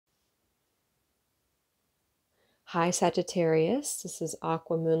Hi, Sagittarius. This is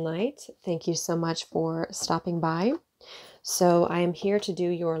Aqua Moonlight. Thank you so much for stopping by. So, I am here to do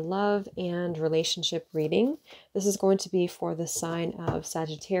your love and relationship reading. This is going to be for the sign of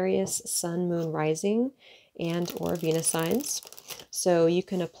Sagittarius, Sun, Moon, Rising, and or Venus signs. So, you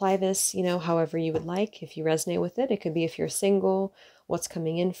can apply this, however you would like. If you resonate with it, it could be if you're single, what's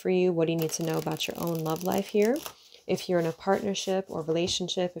coming in for you, what do you need to know about your own love life here. If you're in a partnership or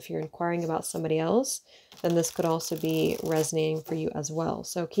relationship, if you're inquiring about somebody else, then this could also be resonating for you as well.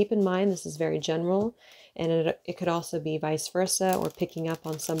 So keep in mind, this is very general, and it could also be vice versa, or picking up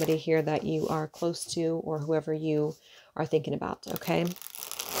on somebody here that you are close to or whoever you are thinking about, okay?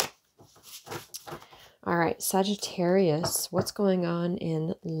 All right, Sagittarius, what's going on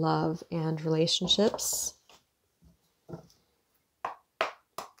in love and relationships?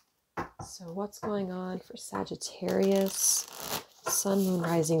 So what's going on for Sagittarius, Sun, Moon,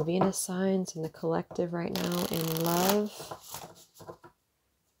 Rising, Venus signs in the collective right now in love?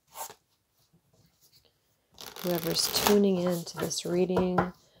 Whoever's tuning in to this reading,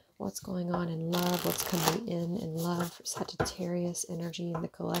 what's going on in love? What's coming in love for Sagittarius energy in the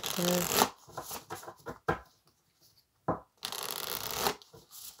collective?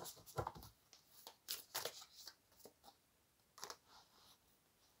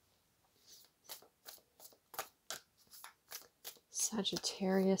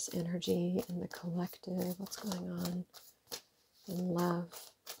 Sagittarius energy in the collective. What's going on in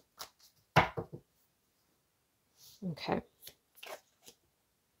love? Okay.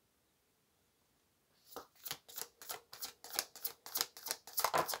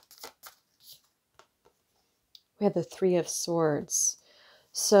 We have the Three of Swords.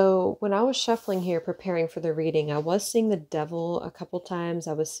 So when I was shuffling here, preparing for the reading, I was seeing the Devil a couple times.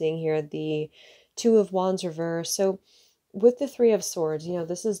 I was seeing here the Two of Wands reverse. So with the Three of Swords,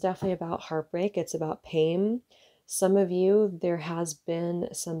 this is definitely about heartbreak. It's about pain. Some of you, there has been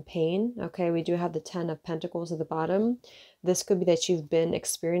some pain. Okay, we do have the Ten of Pentacles at the bottom. This could be that you've been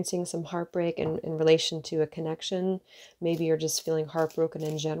experiencing some heartbreak in relation to a connection. Maybe you're just feeling heartbroken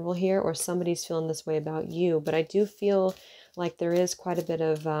in general here, or somebody's feeling this way about you. But I do feel like there is quite a bit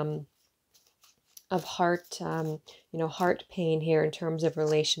of heart, heart pain here in terms of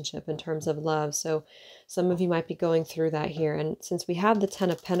relationship, in terms of love. So some of you might be going through that here. And since we have the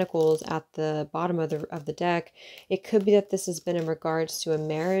Ten of Pentacles at the bottom of the deck, it could be that this has been in regards to a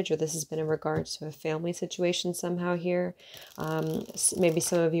marriage, or this has been in regards to a family situation somehow here. Maybe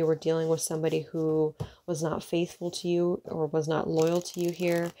some of you were dealing with somebody who was not faithful to you or was not loyal to you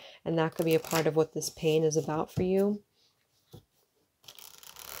here. And that could be a part of what this pain is about for you.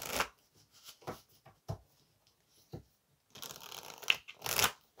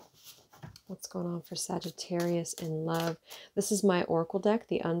 What's going on for Sagittarius in love? This is my Oracle deck,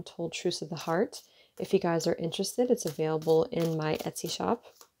 The Untold Truths of the Heart. If you guys are interested, it's available in my Etsy shop.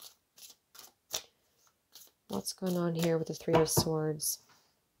 What's going on here with the Three of Swords?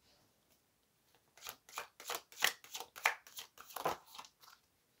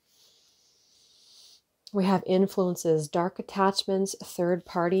 We have influences, dark attachments, third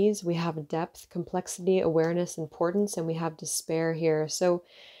parties. We have depth, complexity, awareness, importance, and we have despair here. So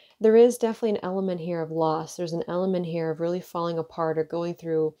there is definitely an element here of loss. There's an element here of really falling apart or going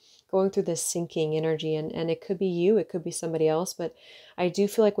through this sinking energy. And it could be you, it could be somebody else. But I do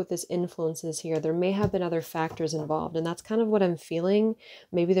feel like with this influences here, there may have been other factors involved. And that's kind of what I'm feeling.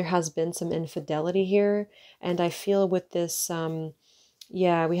 Maybe there has been some infidelity here. And I feel with this,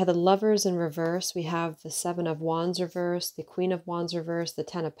 yeah, we have the Lovers in reverse. We have the Seven of Wands reverse, the Queen of Wands reverse, the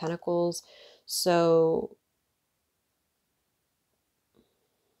Ten of Pentacles. So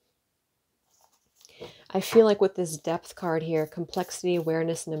I feel like with this depth card here, complexity,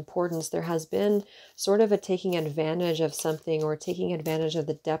 awareness, and importance, there has been sort of a taking advantage of something, or taking advantage of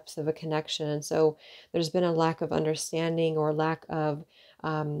the depth of a connection. And so there's been a lack of understanding, or lack of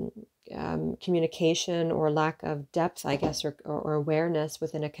communication, or lack of depth, I guess, or awareness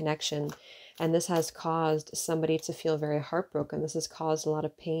within a connection. And this has caused somebody to feel very heartbroken. This has caused a lot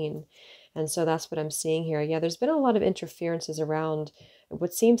of pain. And so that's what I'm seeing here. Yeah, there's been a lot of interferences around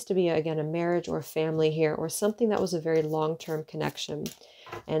what seems to be, again, a marriage or family here, or something that was a very long-term connection.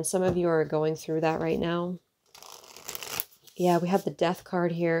 And some of you are going through that right now. Yeah, we have the Death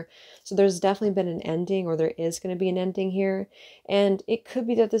card here. So there's definitely been an ending, or there is going to be an ending here. And it could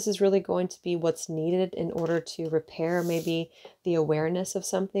be that this is really going to be what's needed in order to repair maybe the awareness of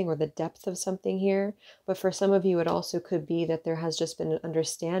something, or the depth of something here. But for some of you, it also could be that there has just been an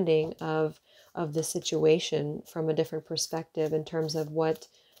understanding of the situation from a different perspective, in terms of what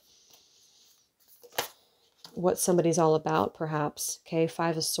what somebody's all about, perhaps. Okay,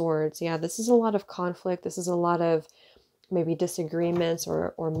 Five of Swords. Yeah, this is a lot of conflict. This is a lot of maybe disagreements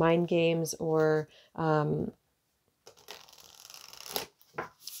or mind games or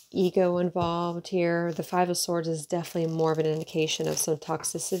ego involved here. The Five of Swords is definitely more of an indication of some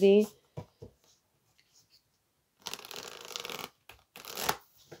toxicity.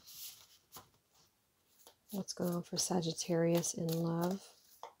 What's going on for Sagittarius in love?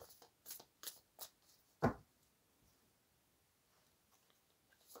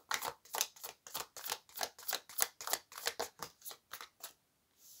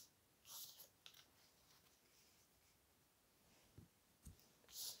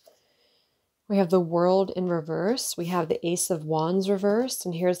 We have the World in reverse. We have the Ace of Wands reversed.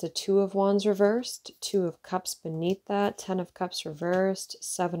 And here's the Two of Wands reversed. Two of Cups beneath that. 10 of Cups reversed.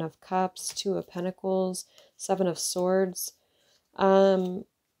 7 of Cups. 2 of Pentacles. 7 of Swords.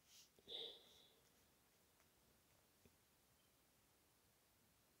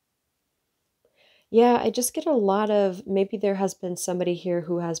 Yeah, I just get a lot of, maybe there has been somebody here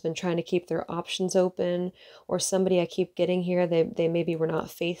who has been trying to keep their options open, or somebody I keep getting here, they maybe were not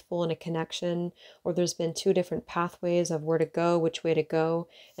faithful in a connection, or there's been two different pathways of where to go, which way to go.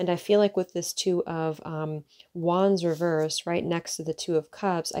 And I feel like with this Two of Wands reversed right next to the Two of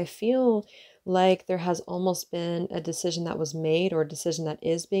Cups, I feel like there has almost been a decision that was made or a decision that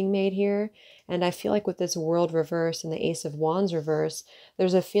is being made here. And I feel like with this World reverse and the Ace of Wands reverse,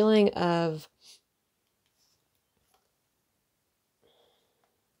 there's a feeling of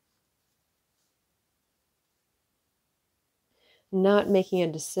not making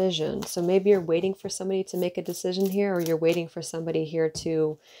a decision. So maybe you're waiting for somebody to make a decision here, or you're waiting for somebody here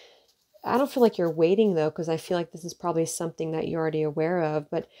to, I don't feel like you're waiting though, because I feel like this is probably something that you're already aware of.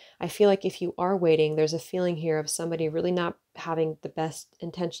 But I feel like if you are waiting, there's a feeling here of somebody really not having the best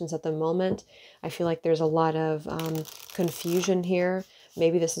intentions at the moment. I feel like there's a lot of confusion here.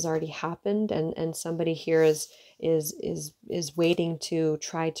 Maybe this has already happened, and somebody here is waiting to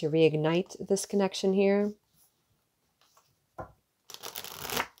try to reignite this connection here.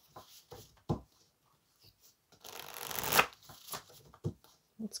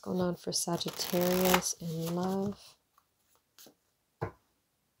 What's going on for Sagittarius in love?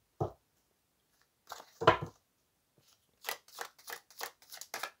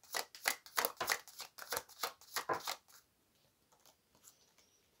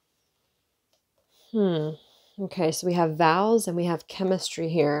 Okay, so we have vows and we have chemistry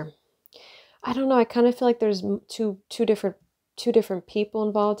here. I don't know. I kind of feel like there's two different people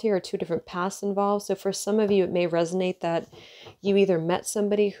involved here, or two different paths involved. So for some of you, it may resonate that you either met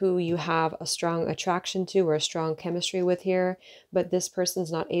somebody who you have a strong attraction to or a strong chemistry with here, but this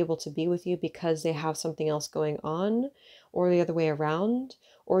person's not able to be with you because they have something else going on, or the other way around.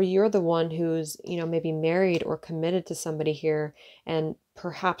 Or you're the one who's, maybe married or committed to somebody here, and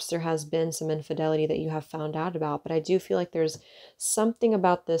perhaps there has been some infidelity that you have found out about. But I do feel like there's something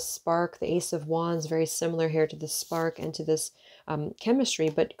about this spark, the Ace of Wands, very similar here to the spark and to this chemistry,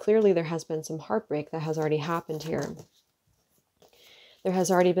 but clearly there has been some heartbreak that has already happened here. There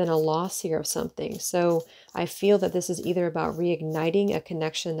has already been a loss here of something. So I feel that this is either about reigniting a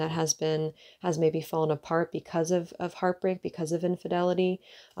connection that has maybe fallen apart because of heartbreak, because of infidelity.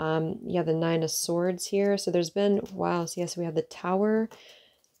 Yeah, the Nine of Swords here. So there's been, wow, so yes, we have the Tower.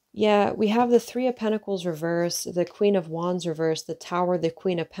 Yeah, we have the Three of Pentacles reversed, the Queen of Wands reversed, the Tower, the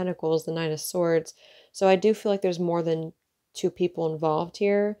Queen of Pentacles, the Nine of Swords. So I do feel like there's more than two people involved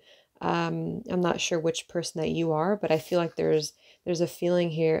here. I'm not sure which person that you are, but I feel like there's a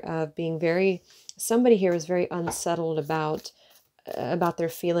feeling here of being somebody here is very unsettled about their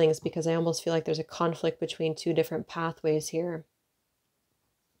feelings, because I almost feel like there's a conflict between two different pathways here.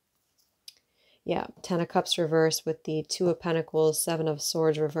 Yeah, 10 of Cups reversed with the Two of Pentacles, 7 of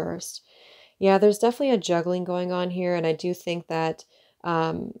Swords reversed. Yeah, there's definitely a juggling going on here, and I do think that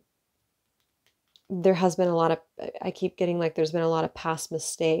there has been a lot of, I keep getting like there's been a lot of past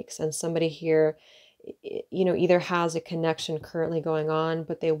mistakes, and somebody here, either has a connection currently going on,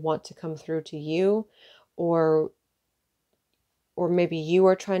 but they want to come through to you, or maybe you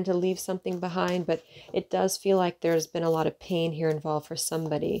are trying to leave something behind. But it does feel like there's been a lot of pain here involved for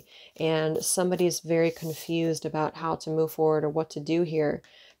somebody, and somebody is very confused about how to move forward or what to do here,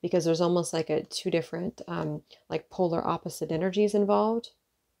 because there's almost like two different like polar opposite energies involved.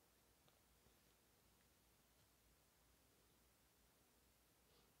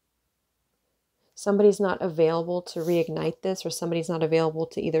 Somebody's not available to reignite this, or somebody's not available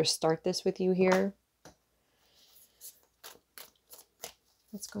to either start this with you here.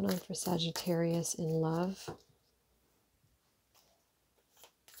 What's going on for Sagittarius in love?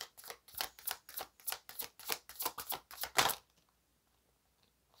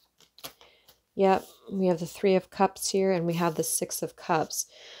 Yep, we have the Three of Cups here, and we have the Six of Cups.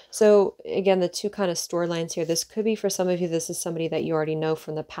 So again, the two kind of storylines here. This could be for some of you, this is somebody that you already know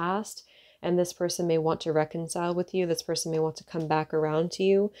from the past, and this person may want to reconcile with you. This person may want to come back around to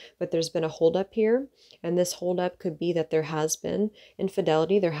you, but there's been a holdup here, and this holdup could be that there has been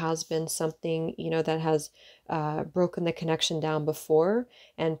infidelity. There has been something, you know, that has broken the connection down before,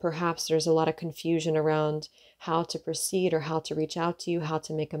 and perhaps there's a lot of confusion around how to proceed or how to reach out to you, how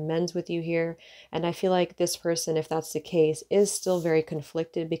to make amends with you here. And I feel like this person, if that's the case, is still very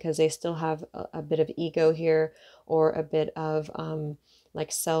conflicted because they still have a bit of ego here, or a bit of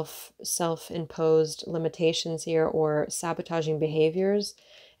like self-imposed limitations here, or sabotaging behaviors.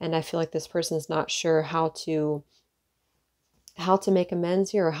 And I feel like this person's not sure how to make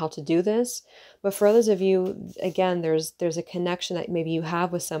amends here, or how to do this. But for others of you, again, there's a connection that maybe you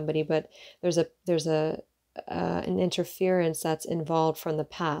have with somebody, but there's an interference that's involved from the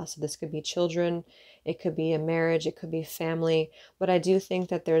past. So this could be children, it could be a marriage, it could be family. But I do think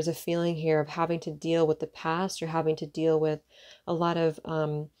that there's a feeling here of having to deal with the past. You're having to deal with a lot of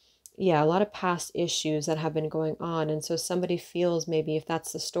yeah, a lot of past issues that have been going on. And so somebody feels, maybe if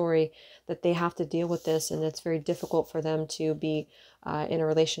that's the story, that they have to deal with this, and it's very difficult for them to be in a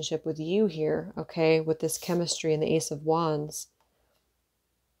relationship with you here, okay, with this chemistry and the Ace of Wands.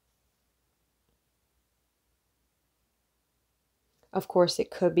 Of course, it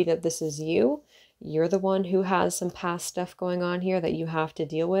could be that this is you. You're the one who has some past stuff going on here that you have to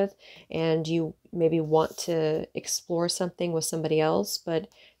deal with, and you maybe want to explore something with somebody else, but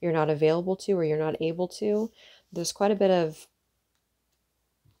you're not available to, or you're not able to. There's quite a bit of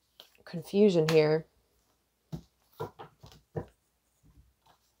confusion here.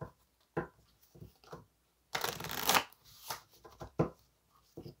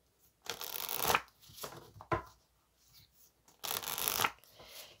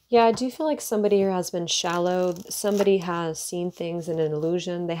 Yeah, I do feel like somebody here has been shallow. Somebody has seen things in an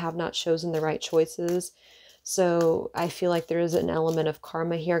illusion. They have not chosen the right choices. So I feel like there is an element of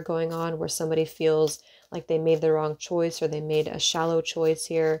karma here going on, where somebody feels like they made the wrong choice, or they made a shallow choice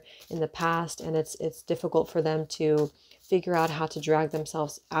here in the past, and it's difficult for them to figure out how to drag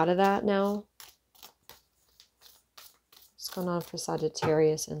themselves out of that now. What's going on for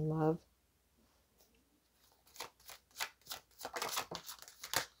Sagittarius in love?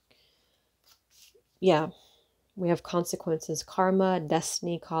 Yeah, we have consequences, karma,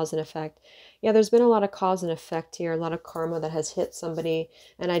 destiny, cause and effect. Yeah, there's been a lot of cause and effect here, a lot of karma that has hit somebody.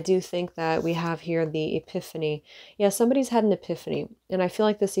 And I do think that we have here the epiphany. Yeah, somebody's had an epiphany. And I feel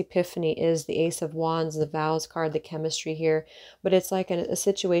like this epiphany is the Ace of Wands, the vows card, the chemistry here. But it's like a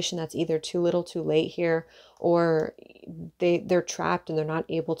situation that's either too little too late here, or they're trapped and they're not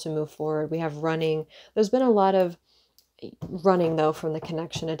able to move forward. We have running. There's been a lot of running though from the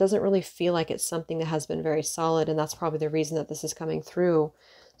connection. It doesn't really feel like it's something that has been very solid, and that's probably the reason that this is coming through.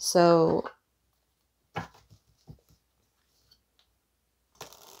 So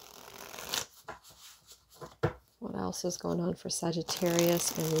what else is going on for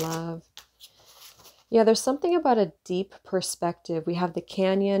Sagittarius in love? Yeah, there's something about a deep perspective. We have the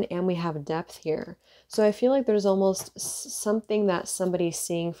canyon and we have depth here. So I feel like there's almost something that somebody's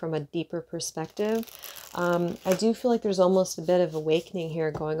seeing from a deeper perspective. I do feel like there's almost a bit of awakening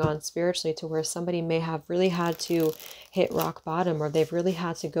here going on spiritually, to where somebody may have really had to hit rock bottom, or they've really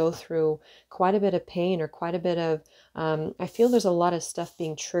had to go through quite a bit of pain, or quite a bit of, I feel there's a lot of stuff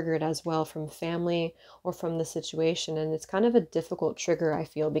being triggered as well from family or from the situation. And it's kind of a difficult trigger, I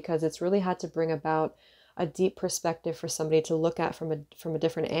feel, because it's really had to bring about a deep perspective for somebody to look at from a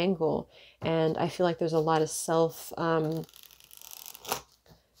different angle. And I feel like there's a lot of self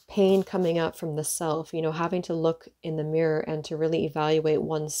pain coming up from the self, you know, having to look in the mirror and to really evaluate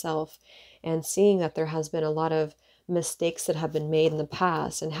oneself, and seeing that there has been a lot of mistakes that have been made in the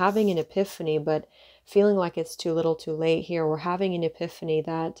past, and having an epiphany, but feeling like it's too little too late here, or having an epiphany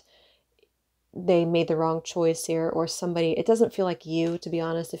that they made the wrong choice here, or somebody, it doesn't feel like you, to be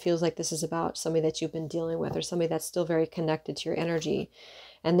honest. It feels like this is about somebody that you've been dealing with, or somebody that's still very connected to your energy,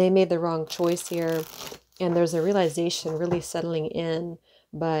 and they made the wrong choice here. And there's a realization really settling in,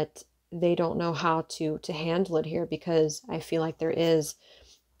 but they don't know how to handle it here, because I feel like there is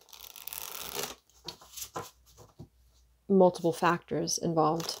multiple factors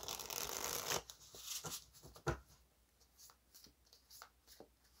involved.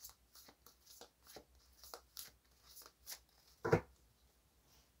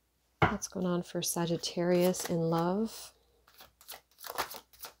 What's going on for Sagittarius in love?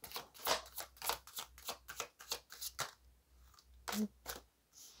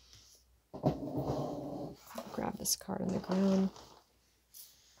 Grab this card on the ground.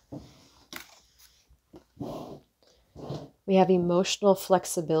 We have emotional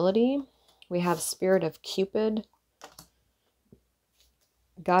flexibility. We have Spirit of Cupid,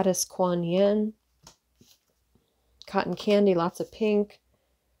 Goddess Kuan Yin, cotton candy, lots of pink,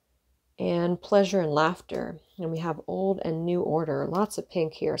 and pleasure and laughter. And we have old and new order, lots of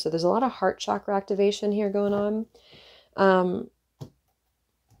pink here. So there's a lot of heart chakra activation here going on.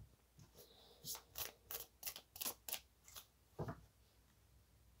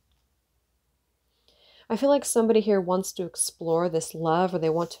 I feel like somebody here wants to explore this love, or they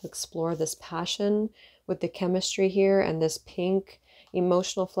want to explore this passion with the chemistry here and this pink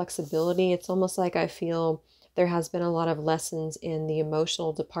emotional flexibility. It's almost like I feel there has been a lot of lessons in the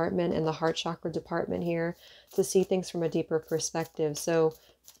emotional department and the heart chakra department here to see things from a deeper perspective. So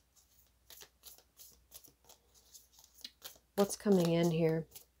what's coming in here?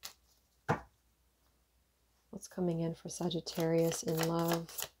 What's coming in for Sagittarius in love?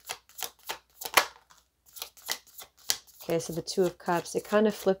 Okay, so the Two of Cups, it kind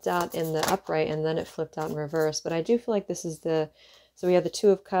of flipped out in the upright and then it flipped out in reverse. But I do feel like this is the, so we have the Two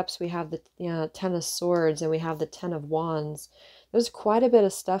of Cups, we have the Ten of Swords, and we have the Ten of Wands. There's quite a bit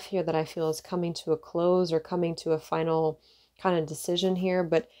of stuff here that I feel is coming to a close or coming to a final kind of decision here.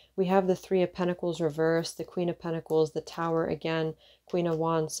 But we have the Three of Pentacles reversed, the Queen of Pentacles, the Tower again, Queen of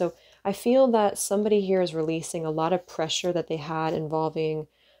Wands. So I feel that somebody here is releasing a lot of pressure that they had involving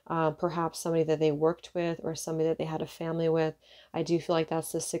perhaps somebody that they worked with or somebody that they had a family with. I do feel like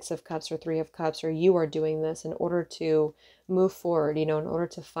that's the Six of Cups or Three of Cups, or you are doing this in order to move forward, you know, in order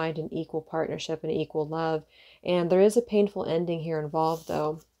to find an equal partnership and equal love. And there is a painful ending here involved,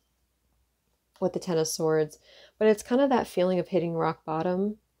 though, with the Ten of Swords. But it's kind of that feeling of hitting rock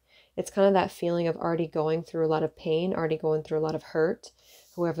bottom. It's kind of that feeling of already going through a lot of pain, already going through a lot of hurt,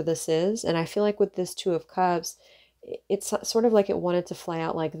 whoever this is. And I feel like with this Two of Cups, it's sort of like it wanted to fly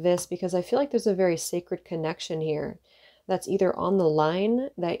out like this, because I feel like there's a very sacred connection here that's either on the line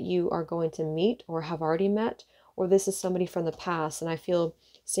that you are going to meet or have already met, or this is somebody from the past. And I feel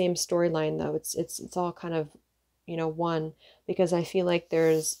same storyline though. It's all kind of, you know, one, because I feel like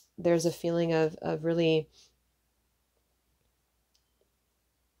there's a feeling of really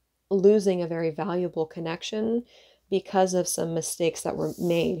losing a very valuable connection because of some mistakes that were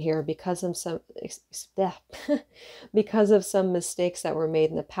made here, because of some because of some mistakes that were made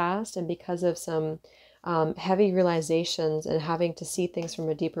in the past, and because of some heavy realizations and having to see things from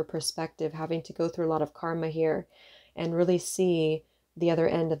a deeper perspective, having to go through a lot of karma here and really see the other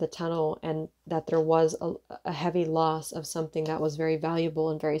end of the tunnel, and that there was a heavy loss of something that was very valuable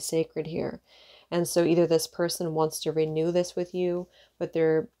and very sacred here. And so either this person wants to renew this with you, but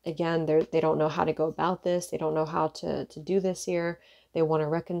they don't know how to go about this. They don't know how to do this here. They want to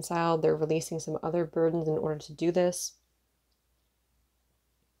reconcile. They're releasing some other burdens in order to do this.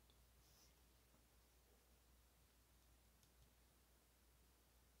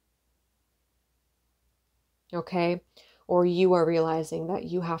 Okay. Or you are realizing that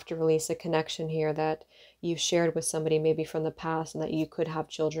you have to release a connection here that you've shared with somebody maybe from the past and that you could have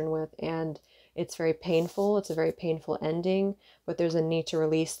children with. And it's very painful. It's a very painful ending, but there's a need to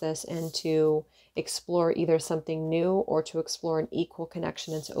release this and to explore either something new or to explore an equal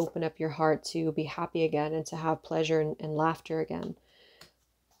connection and to open up your heart to be happy again and to have pleasure and laughter again.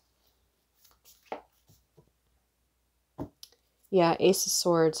 Yeah, Ace of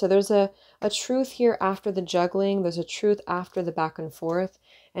Swords. So there's a truth here after the juggling. There's a truth after the back and forth.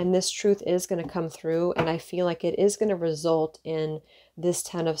 And this truth is going to come through. And I feel like it is going to result in this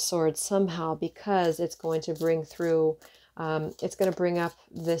Ten of Swords somehow, because it's going to bring through, it's going to bring up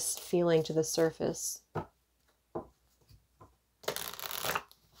this feeling to the surface.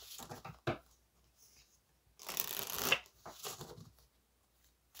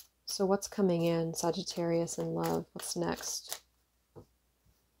 So what's coming in, Sagittarius in love? What's next?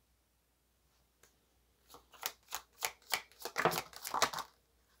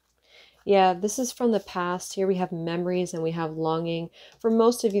 Yeah, this is from the past. Here we have memories and we have longing. For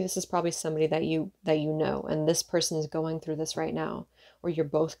most of you, this is probably somebody that you know, and this person is going through this right now, or you're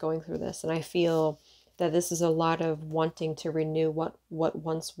both going through this. And I feel that this is a lot of wanting to renew what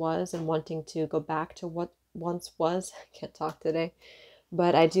once was and wanting to go back to what once was. I can't talk today.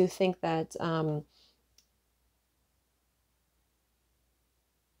 But I do think that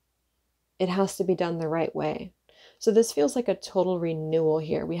it has to be done the right way. So this feels like a total renewal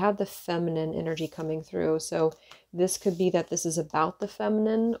here. We have the feminine energy coming through. So this could be that this is about the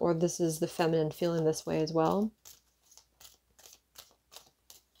feminine, or this is the feminine feeling this way as well.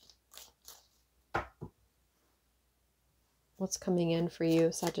 What's coming in for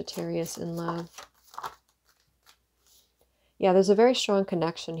you, Sagittarius in love? Yeah, there's a very strong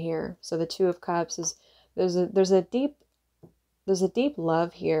connection here. So the Two of Cups is, there's a deep There's a deep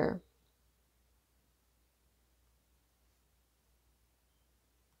love here.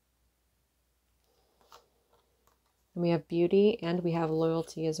 And we have beauty and we have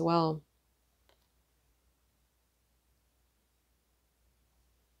loyalty as well.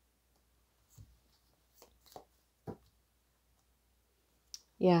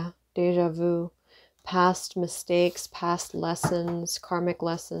 Yeah, deja vu, past mistakes, past lessons, karmic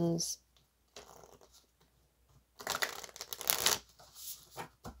lessons.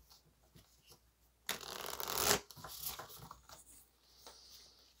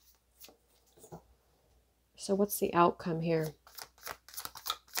 So what's the outcome here?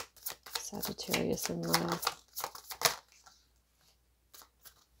 Sagittarius in love.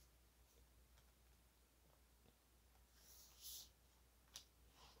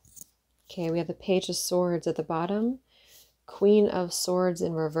 Okay, we have the Page of Swords at the bottom, Queen of Swords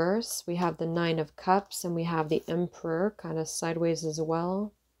in reverse. We have the Nine of Cups, and we have the Emperor kind of sideways as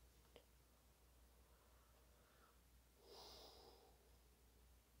well.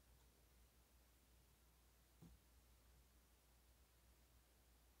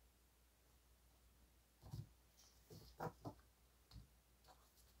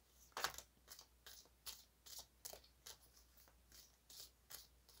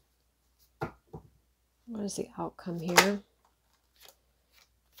 What is the outcome here?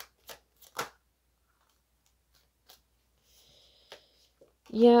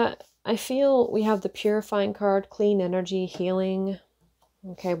 Yeah, I feel we have the Purifying card, clean energy, healing.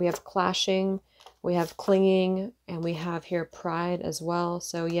 Okay, we have clashing, we have clinging, and we have here pride as well.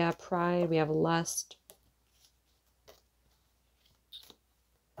 So yeah, pride, we have lust.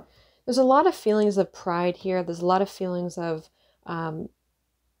 There's a lot of feelings of pride here. There's a lot of feelings of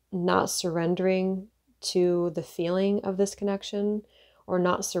not surrendering to the feeling of this connection, or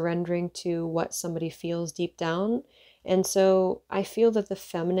not surrendering to what somebody feels deep down. And so I feel that the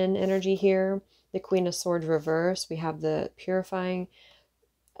feminine energy here, the Queen of Swords reverse, we have the purifying.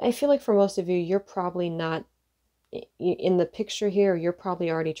 I feel like for most of you, you're probably not in the picture here. You're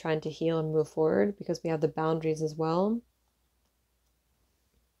probably already trying to heal and move forward, because we have the boundaries as well.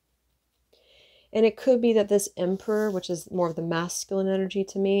 And it could be that this Emperor, which is more of the masculine energy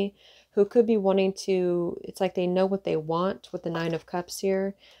to me, who could be wanting to, it's like they know what they want with the Nine of Cups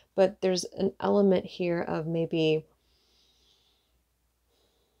here, but there's an element here of maybe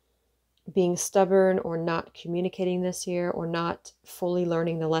being stubborn or not communicating this year, or not fully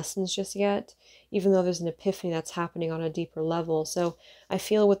learning the lessons just yet, even though there's an epiphany that's happening on a deeper level. So I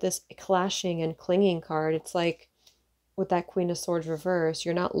feel with this clashing and clinging card, it's like with that Queen of Swords reverse,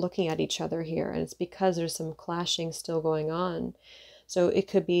 you're not looking at each other here, and it's because there's some clashing still going on. So it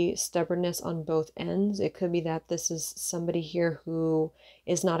could be stubbornness on both ends. It could be that this is somebody here who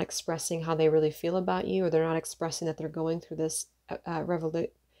is not expressing how they really feel about you, or they're not expressing that they're going through this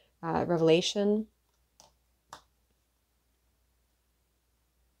revelation.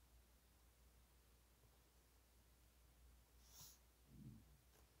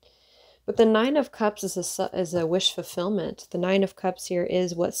 But the Nine of Cups is a wish fulfillment. The Nine of Cups here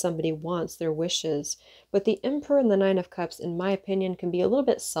is what somebody wants, their wishes. But the Emperor and the Nine of Cups, in my opinion, can be a little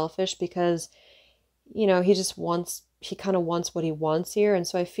bit selfish, because, you know, he kind of wants what he wants here. And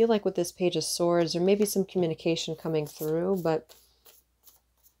so I feel like with this Page of Swords, there may be some communication coming through, but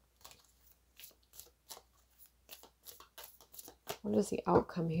what is the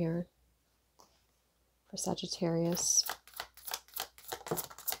outcome here for Sagittarius?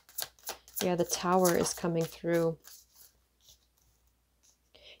 Yeah, the Tower is coming through.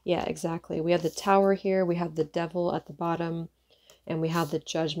 Yeah, exactly. We have the Tower here. We have the Devil at the bottom. And we have the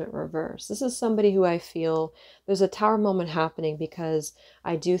Judgment reverse. This is somebody who I feel there's a Tower moment happening, because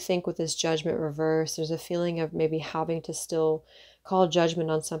I do think with this Judgment reverse, there's a feeling of maybe having to still call judgment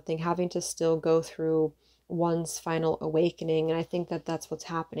on something, having to still go through one's final awakening. And I think that that's what's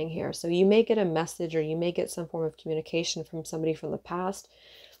happening here. So you may get a message, or you may get some form of communication from somebody from the past.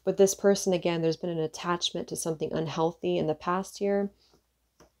 But this person, again, there's been an attachment to something unhealthy in the past year,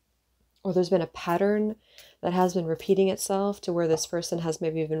 or there's been a pattern that has been repeating itself to where this person has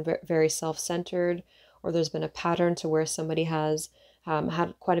maybe been very self-centered, or there's been a pattern to where somebody has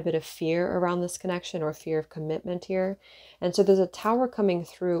had quite a bit of fear around this connection, or fear of commitment here. And so there's a Tower coming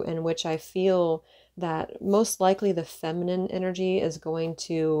through, in which I feel that most likely the feminine energy is going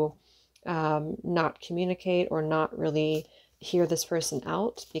to not communicate, or not really hear this person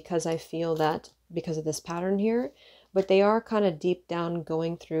out, because I feel that because of this pattern here. But they are kind of deep down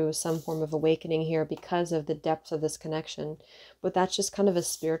going through some form of awakening here, because of the depth of this connection. But that's just kind of a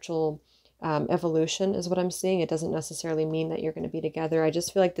spiritual evolution is what I'm seeing. It doesn't necessarily mean that you're going to be together. I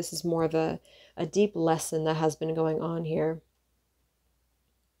just feel like this is more of a deep lesson that has been going on here.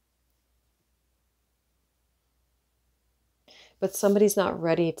 but somebody's not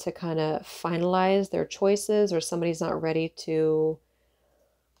ready to kind of finalize their choices, or somebody's not ready to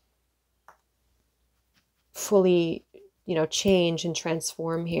fully, you know, change and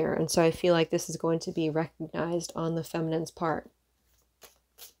transform here. And so I feel like this is going to be recognized on the feminine's part.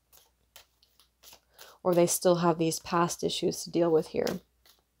 Or they still have these past issues to deal with here.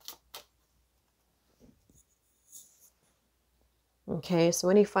 Okay, so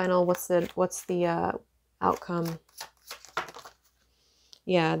any final, what's the outcome?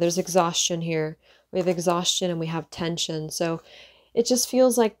 Yeah, there's exhaustion here. We have exhaustion and we have tension. So it just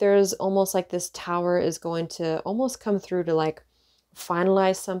feels like there's almost like this tower is going to almost come through to like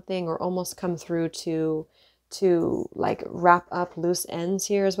finalize something, or almost come through to like wrap up loose ends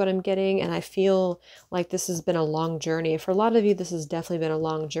here is what I'm getting. And I feel like this has been a long journey. For a lot of you, this has definitely been a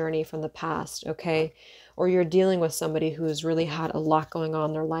long journey from the past, okay? Or you're dealing with somebody who's really had a lot going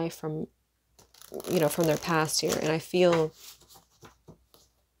on in their life from, you know, from their past here. And I feel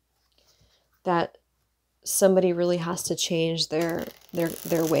that somebody really has to change their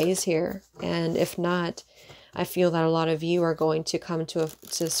ways here. And if not, I feel that a lot of you are going to come to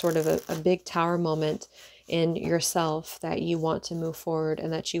sort of a big tower moment in yourself, that you want to move forward,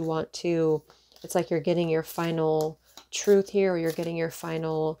 and that you want to, it's like you're getting your final truth here, or you're getting your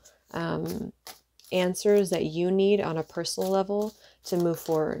final answers that you need on a personal level to move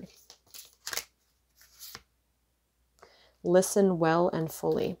forward. Listen well and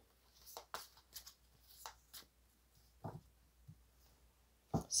fully.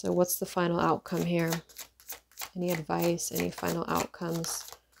 So what's the final outcome here? Any advice, any final outcomes?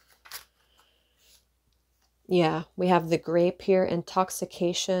 Yeah, we have the grape here,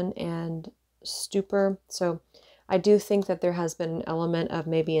 intoxication and stupor. So I do think that there has been an element of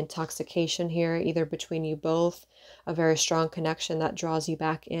maybe intoxication here, either between you both, a very strong connection that draws you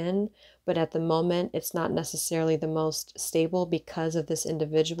back in. But at the moment, it's not necessarily the most stable because of this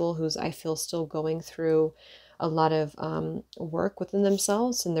individual who's, I feel, still going through a lot of work within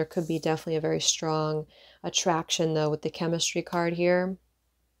themselves. And there could be definitely a very strong attraction, though, with the chemistry card here.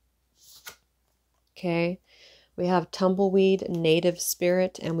 Okay. We have tumbleweed, native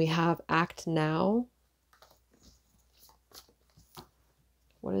spirit, and we have act now.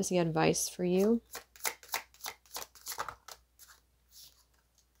 What is the advice for you?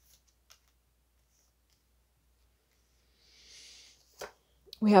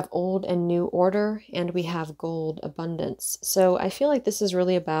 We have old and new order, and we have gold abundance. So I feel like this is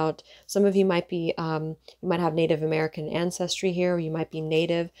really about, some of you might be, you might have Native American ancestry here, or you might be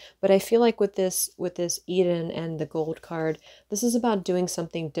Native, but I feel like with this Eden and the gold card, this is about doing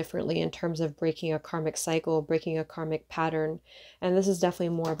something differently in terms of breaking a karmic cycle, breaking a karmic pattern. And this is definitely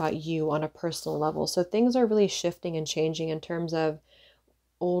more about you on a personal level. So things are really shifting and changing in terms of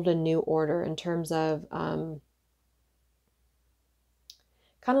old and new order, in terms of,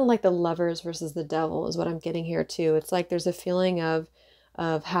 kind of like the Lovers versus the Devil is what I'm getting here too. It's like there's a feeling of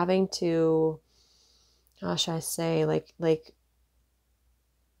having to, how should I say, like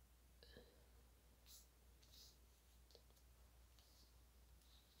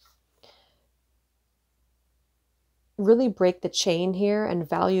really break the chain here and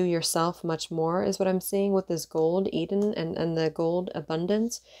value yourself much more is what I'm seeing with this gold Eden and the gold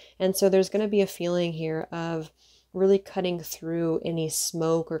abundance. And so there's going to be a feeling here of really cutting through any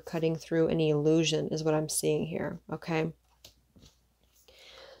smoke or cutting through any illusion is what I'm seeing here. Okay.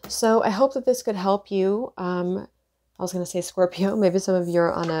 So I hope that this could help you. I was going to say Scorpio. Maybe some of you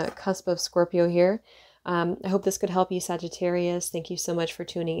are on a cusp of Scorpio here. I hope this could help you, Sagittarius. Thank you so much for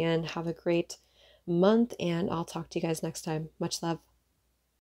tuning in. Have a great month, and I'll talk to you guys next time. Much love.